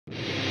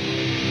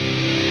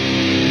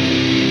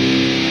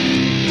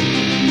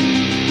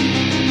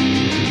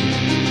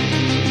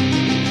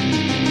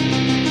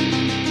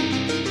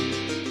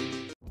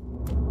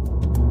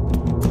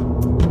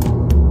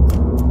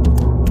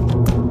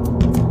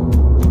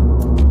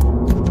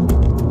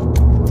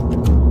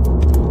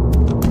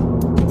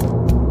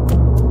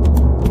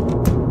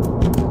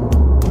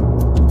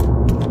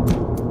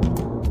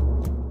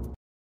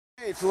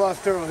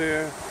Lost Turtle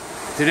here.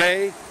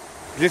 Today,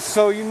 just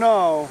so you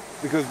know,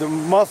 because the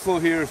muscle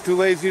here is too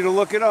lazy to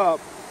look it up,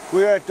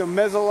 we are at the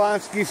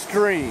Mezzalonsky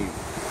Stream.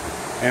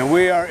 And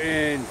we are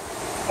in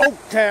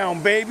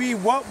Oaktown, baby.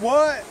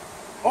 What?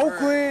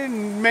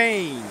 Oakland,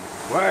 Maine.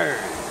 Word.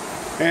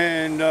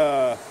 And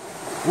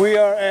we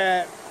are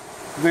at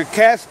the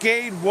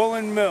Cascade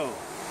Woolen Mill.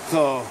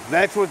 So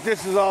that's what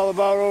this is all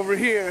about over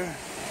here.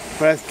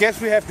 But I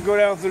guess we have to go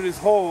down through this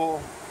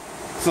hole.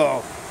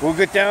 So we'll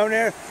get down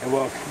there and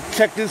we'll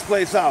check this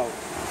place out.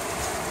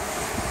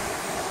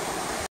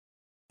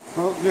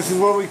 Well, this is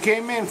where we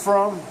came in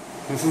from.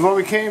 This is what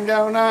we came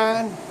down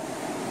on.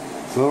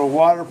 It's a little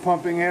water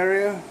pumping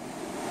area.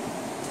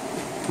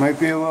 Might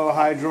be a little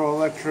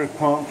hydroelectric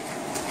pump.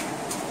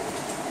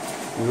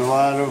 There's a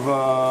lot of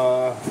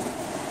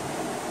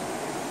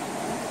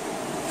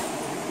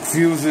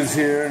fuses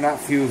here, not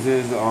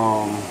fuses,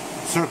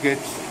 circuit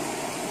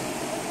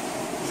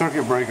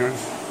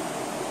breakers.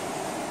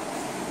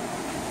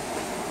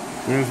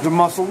 There's the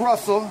Muscle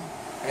Russell.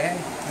 Hey,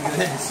 look at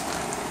this.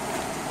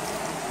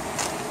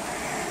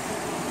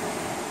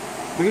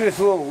 Look at this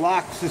little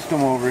lock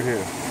system over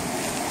here.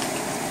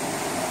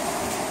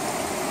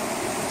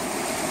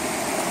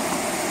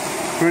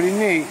 Pretty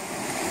neat.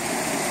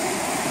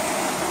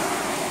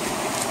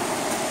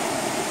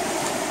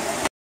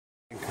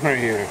 Right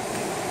here.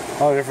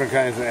 All different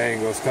kinds of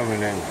angles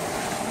coming in.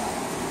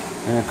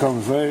 And it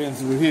comes right in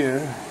through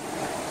here.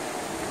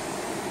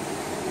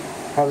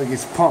 Probably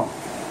gets pumped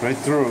right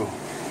through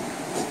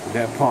with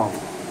that pump.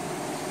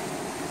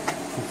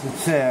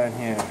 What's it on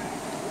here?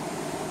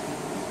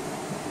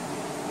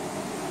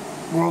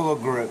 Roller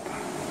grip.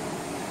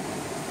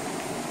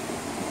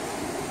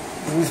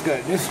 And it's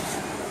got this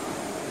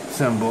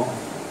symbol.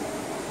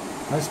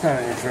 That's kind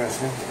of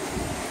interesting.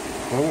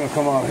 We're going to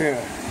come out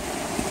here.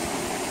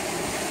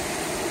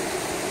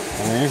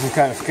 I mean, this is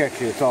kind of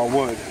sketchy. It's all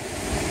wood.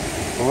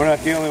 But we're not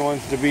the only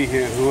ones to be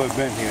here who have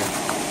been here.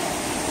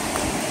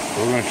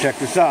 We're going to check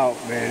this out.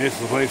 Man, this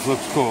place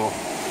looks cool.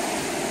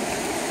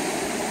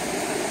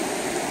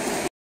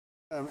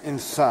 I'm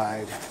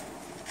inside.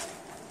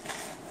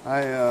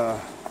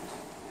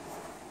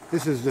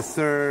 This is the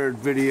third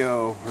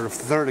video, or the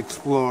third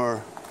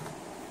explore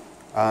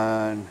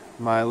on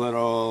my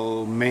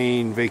little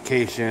Maine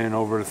vacation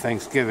over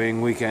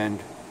Thanksgiving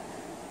weekend.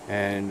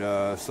 And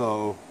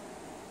so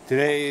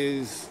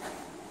today's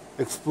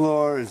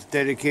explore is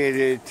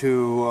dedicated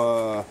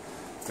to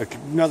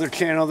another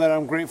channel that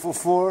I'm grateful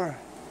for.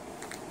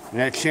 And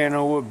that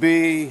channel would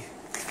be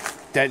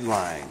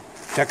Deadline.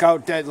 Check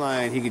out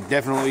Deadline. He could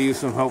definitely use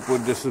some help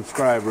with the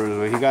subscribers.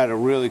 But he got a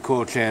really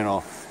cool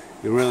channel.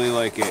 You really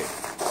like it.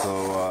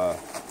 So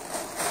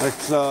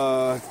let's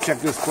check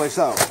this place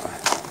out.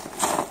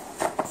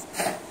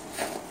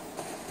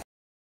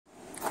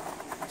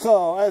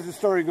 So as the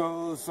story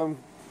goes, some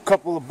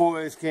couple of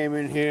boys came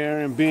in here,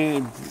 and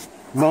being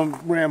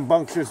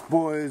rambunctious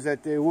boys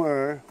that they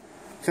were,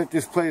 set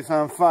this place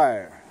on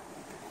fire.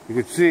 You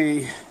can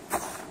see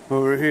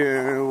over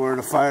here where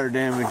the fire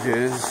damage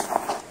is,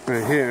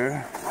 right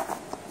here.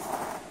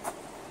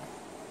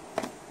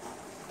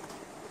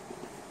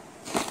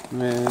 And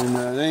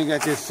then you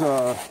got this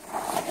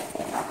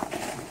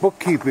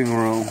bookkeeping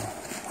room.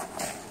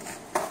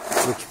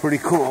 Looks pretty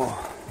cool.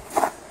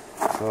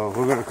 So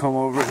we're gonna come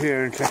over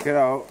here and check it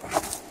out.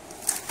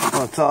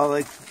 Oh, it's all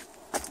like,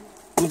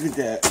 look at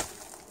that.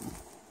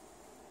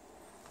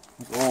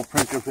 It's all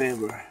printer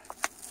paper.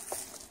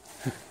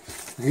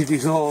 Look at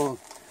these old.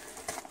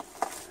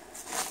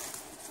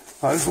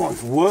 Oh, this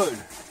one's wood.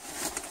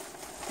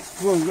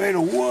 This one's made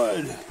of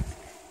wood.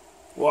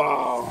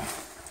 Wow.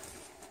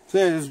 So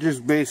it's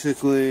just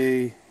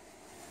basically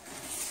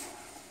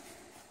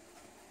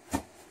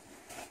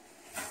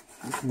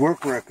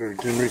work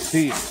records and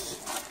receipts,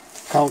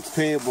 accounts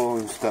payable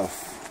and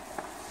stuff.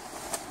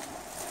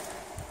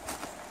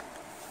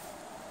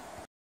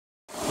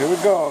 Here we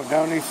go,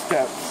 down these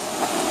steps.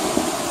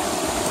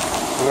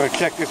 We're gonna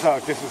check this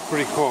out. This is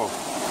pretty cool.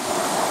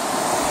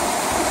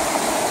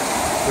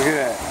 Look at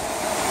that.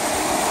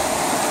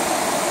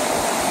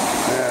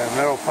 Yeah,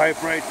 metal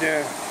pipe right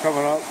there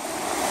coming up.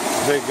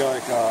 Big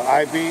like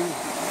I-beam,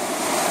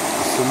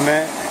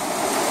 cement.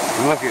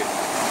 Look it.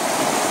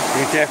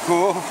 Ain't that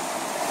cool?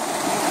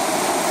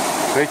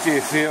 Wait till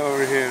you see it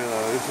over here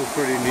though. This is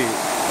pretty neat.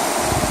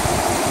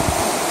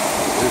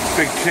 This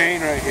big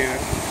chain right here.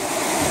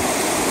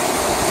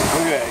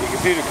 Look at that. You can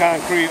see the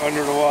concrete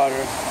under the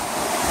water.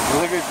 And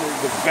look at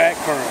the back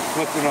current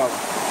flipping up.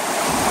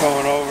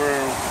 Going over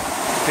and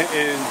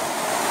hitting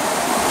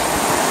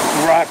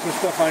rocks and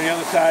stuff on the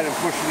other side and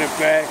pushing it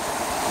back.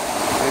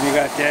 And you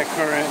got that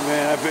current,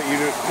 man. I bet you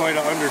there's quite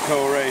an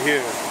undertow right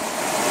here.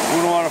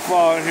 Wouldn't want to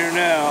fall in here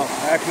now.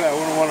 Actually, I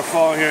wouldn't want to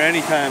fall in here any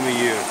time of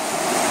year.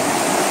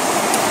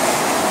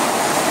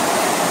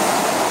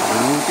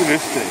 And look at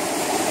this thing.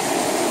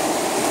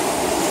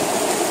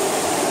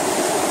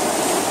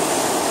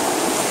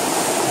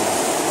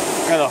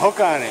 Got a hook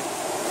on it.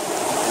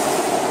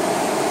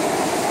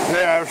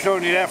 There, I was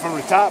showing you that from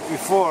the top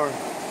before.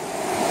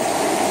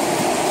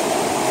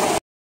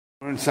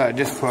 inside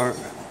this part.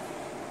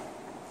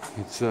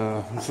 It's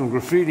some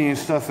graffiti and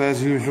stuff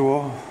as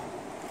usual.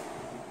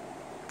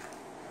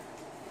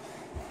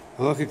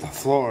 Look at the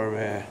floor,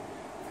 man.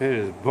 It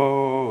is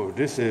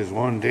this is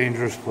one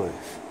dangerous place.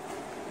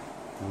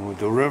 And with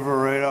the river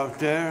right out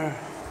there,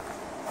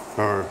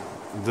 or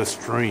the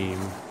stream.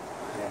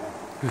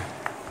 Yeah.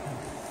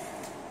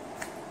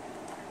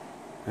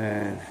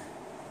 And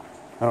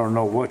I don't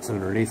know what's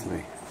underneath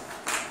me.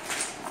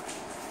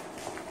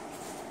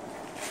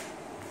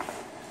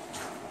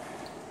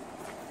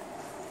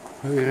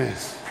 Look at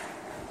this.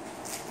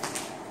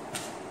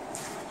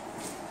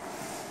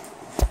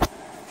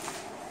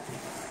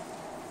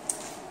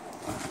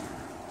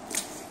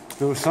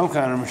 There was some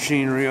kind of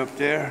machinery up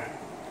there.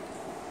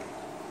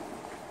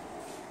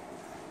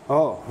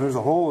 Oh, there's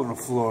a hole in the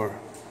floor.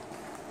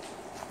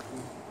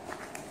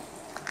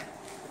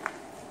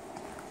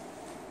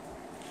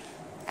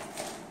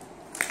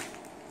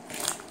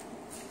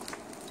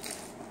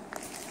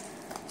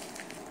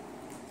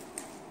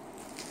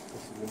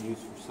 This has been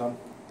used for some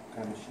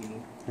kind of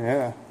machine.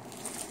 Yeah.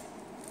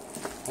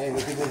 Hey,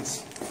 look at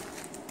this.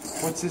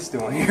 What's this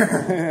doing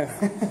here?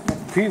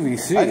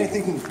 PVC. I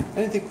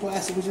didn't think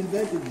plastic was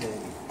invented then.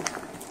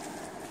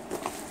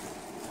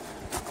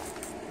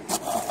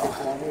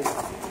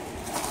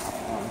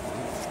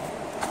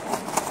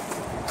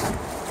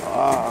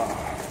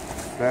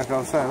 Back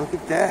outside. Look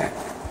at that.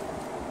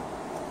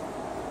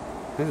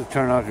 This has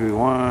turned out to be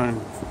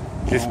one.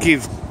 Just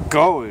keeps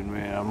going,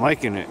 man. I'm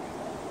liking it.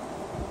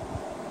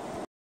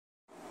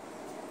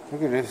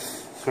 Look at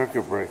this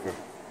circuit breaker.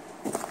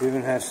 It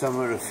even has some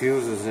of the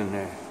fuses in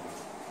there.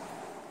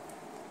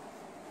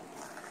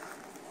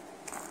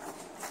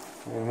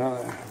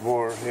 Another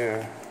board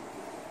here.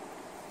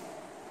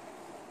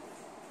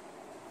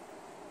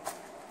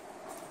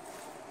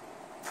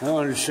 I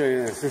wanted to show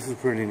you this. This is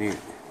pretty neat.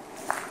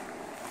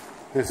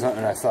 This is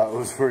something I thought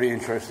was pretty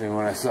interesting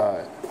when I saw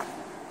it.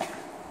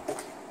 Look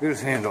at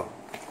this handle.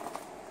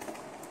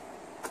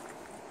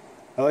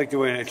 I like the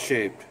way it's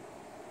shaped.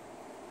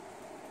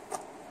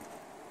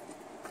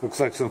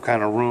 Looks like some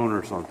kind of rune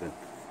or something.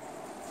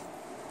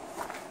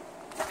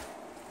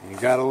 You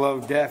gotta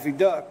love Daffy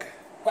Duck.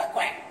 Quack,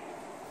 quack.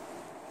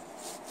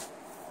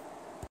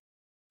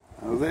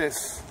 Now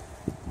this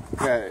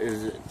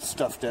is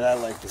stuff that I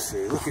like to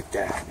see. Look at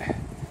that.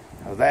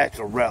 Now that's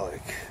a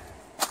relic.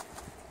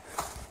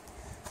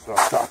 That's what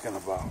I'm talking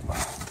about.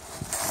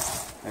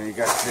 And you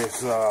got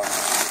this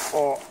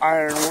all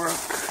ironwork,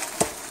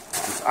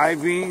 this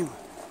I-beam.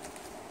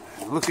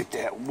 Look at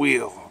that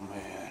wheel,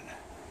 man.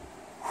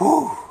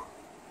 Whew.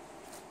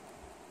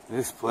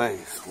 This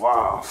place,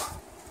 wow.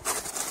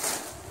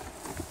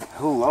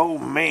 Hello,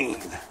 Maine.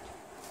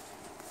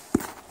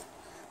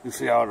 You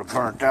see how it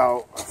burnt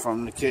out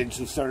from the kids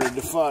who started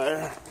the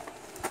fire.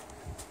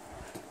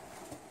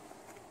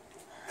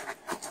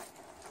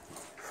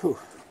 Whew.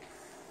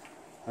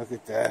 Look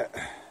at that.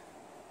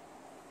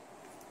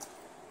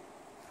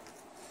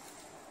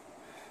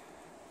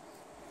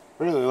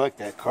 Really like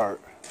that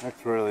cart.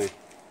 That's really,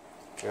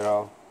 you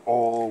know,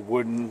 old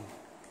wooden.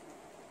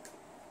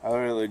 I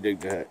really dig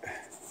that.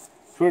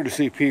 It's weird to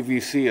see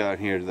PVC on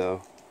here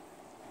though.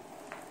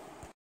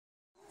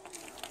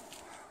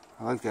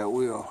 I like that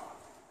wheel.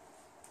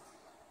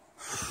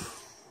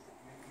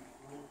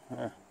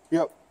 Yeah.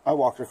 Yep, I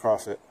walked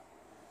across it.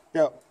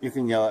 Yep, you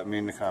can yell at me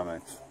in the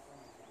comments.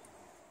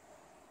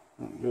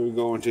 Here we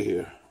go into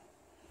here.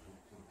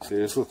 See,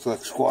 this looks like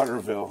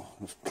Squatterville.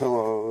 There's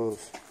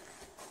pillows,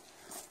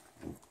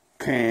 and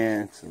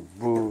pants, and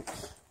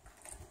boots.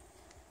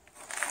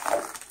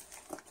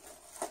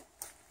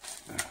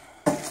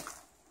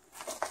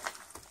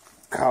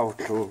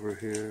 Couch over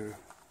here.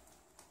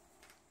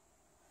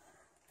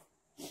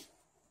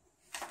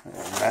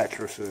 And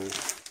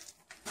mattresses.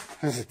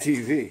 There's a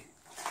TV.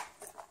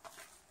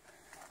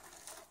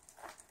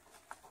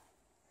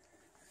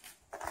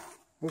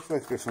 Looks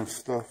like there's some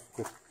stuff.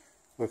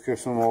 Look,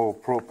 here's some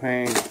old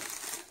propane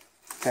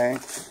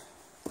tanks.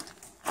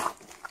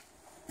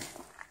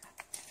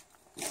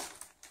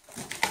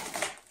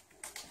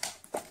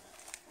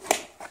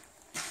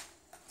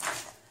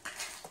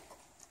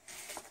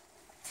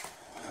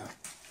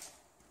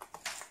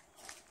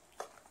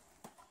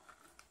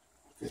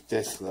 Look at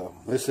this though.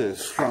 This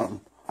is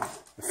from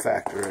the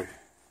factory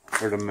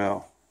or the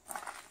mill.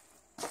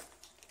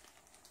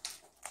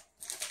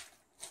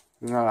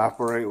 Do not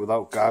operate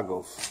without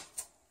goggles.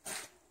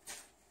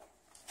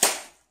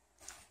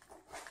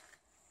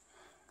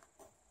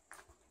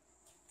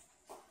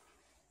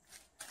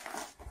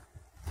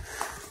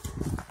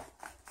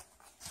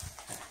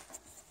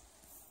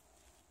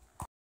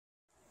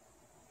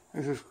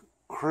 This is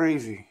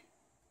crazy.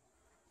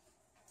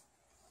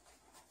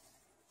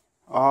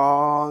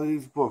 All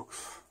these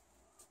books.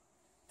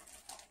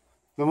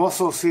 The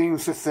muscle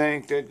seems to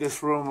think that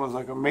this room was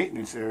like a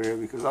maintenance area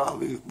because all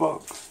these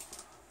books.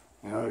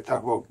 You know, they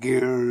talk about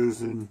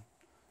gears and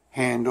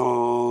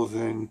handles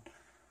and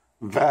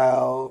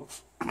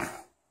valves. But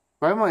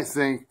I might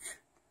think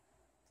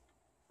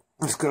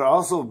this could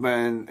also have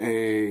been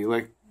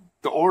like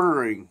the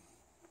ordering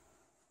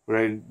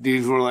Right?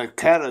 These were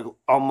like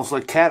almost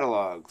like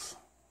catalogs.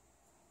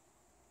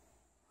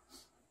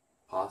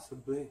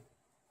 Possibly.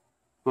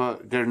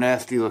 But they're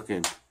nasty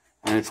looking.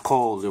 And it's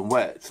cold and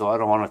wet, so I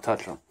don't want to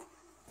touch them.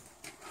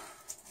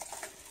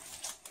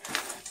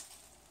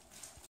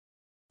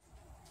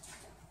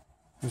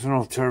 There's an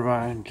old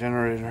turbine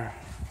generator.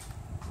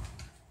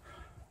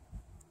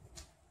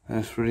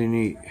 That's pretty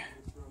neat.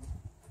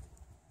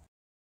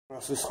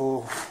 Across this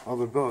whole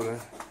other building.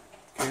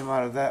 Came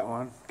out of that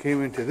one.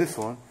 Came into this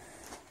one.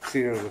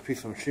 See, there was a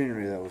piece of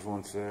machinery that was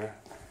once there.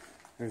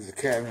 There's the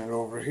cabinet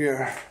over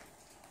here.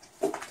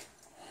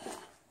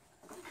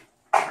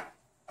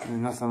 There's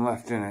nothing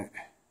left in it.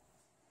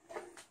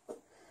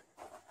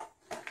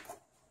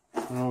 I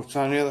don't know what's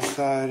on the other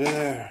side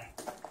there.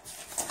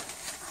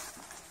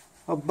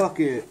 A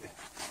bucket.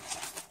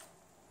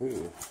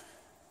 Ooh.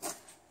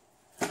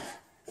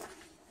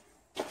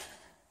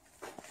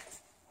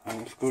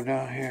 Let's go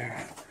down here.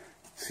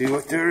 See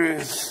what there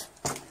is.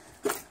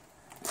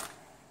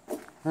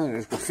 Oh,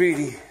 there's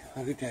graffiti.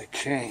 Look at that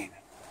chain.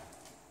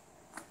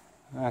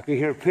 I could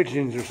hear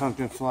pigeons or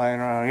something flying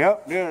around.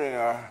 Yep, there they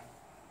are.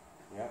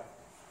 Yep.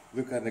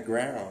 Look on the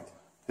ground.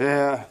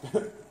 Yeah.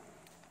 Look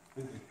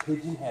at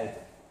pigeon head.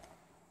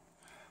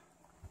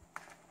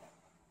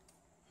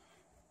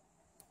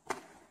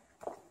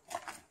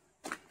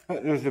 Oh,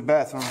 there's the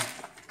bathroom.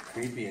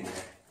 Creepy in there.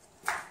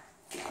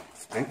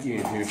 Stinky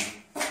in here.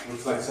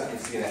 Looks like something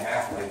you see in a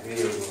Half-Life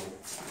video game.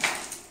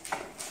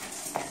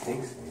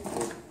 Stinks me.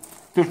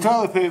 There's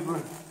toilet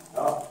paper.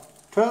 Oh.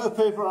 Toilet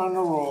paper on the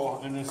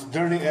roll in this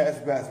dirty ass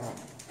bathroom.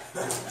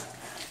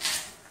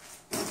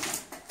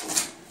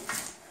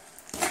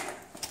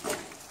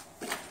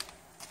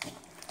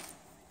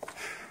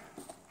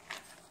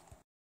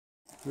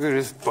 Look at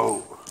this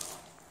boat.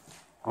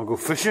 Wanna go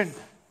fishing?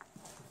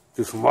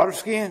 Do some water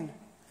skiing?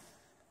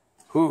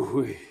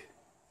 Hoo-wee.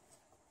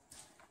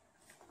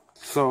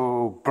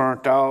 So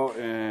burnt out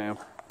and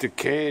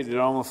decayed, it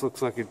almost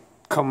looks like it's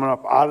coming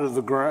up out of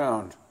the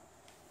ground.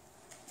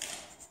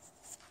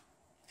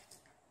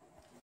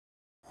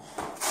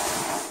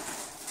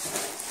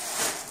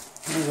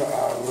 Here's an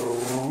odd little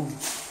room.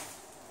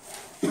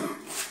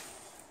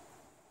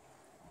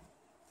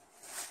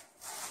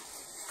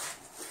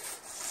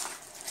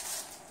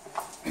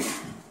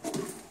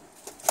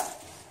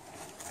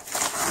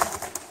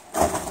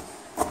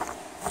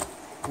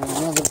 There's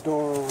another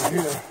door over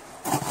here.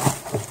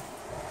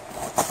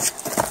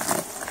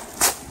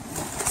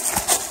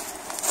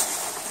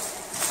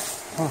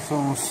 Oh,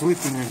 someone's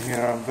sleeping in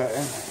here, I'm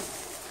betting.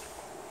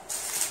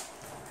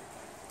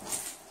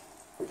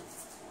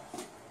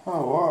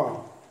 Oh,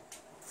 wow.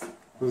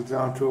 Goes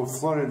down to a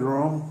flooded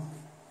room.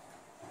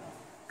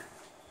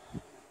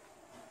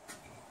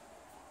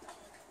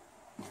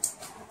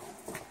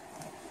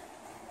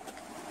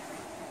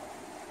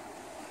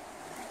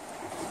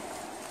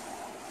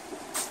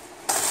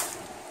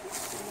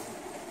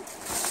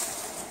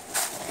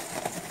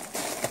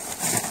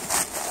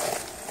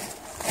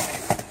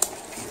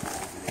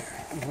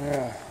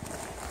 Yeah,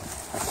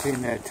 I've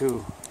seen that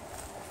too.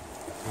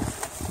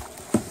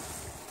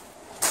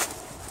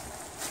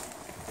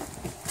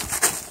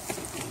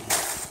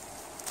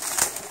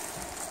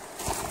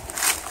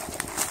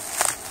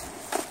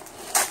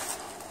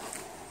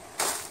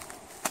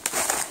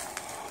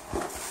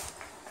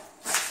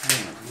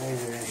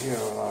 Maybe in here,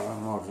 well, I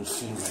don't know if you've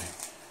seen me.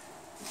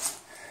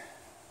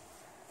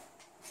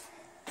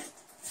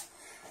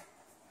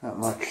 Not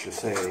much to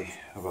say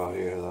about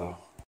here though.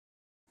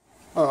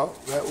 Oh,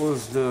 that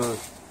was the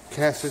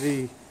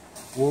Cascade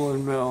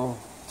Woolen Mill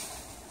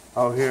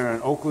out here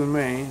in Oakland,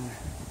 Maine.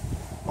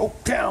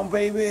 Oaktown,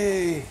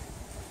 baby!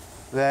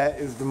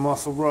 That is the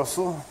Muscle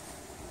Rustle.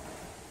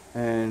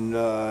 And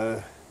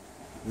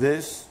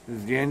this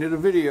is the end of the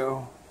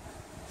video.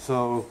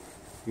 So,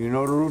 you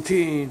know the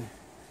routine.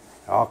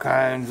 All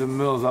kinds of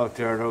mills out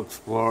there to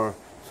explore.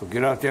 So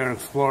get out there and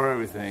explore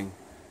everything.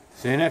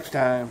 See you next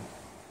time.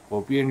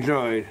 Hope you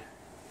enjoyed.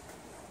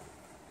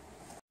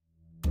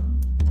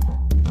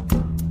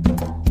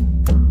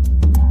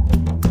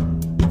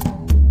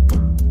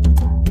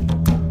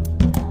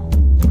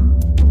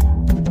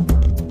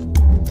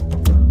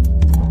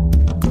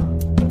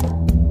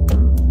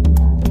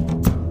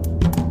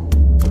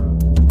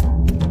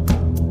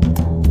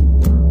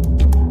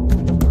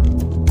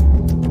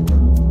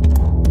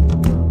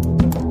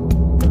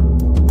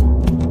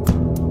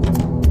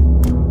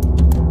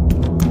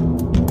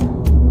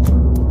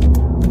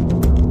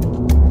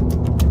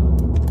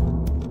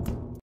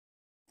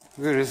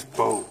 Look at this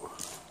boat.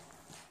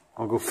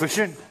 Wanna go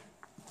fishing?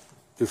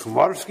 Do some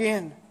water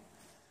skiing?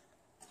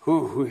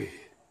 Hoo-wee.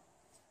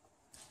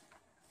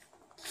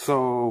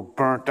 So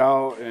burnt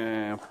out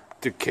and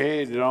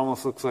decayed, it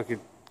almost looks like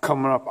it's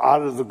coming up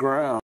out of the ground.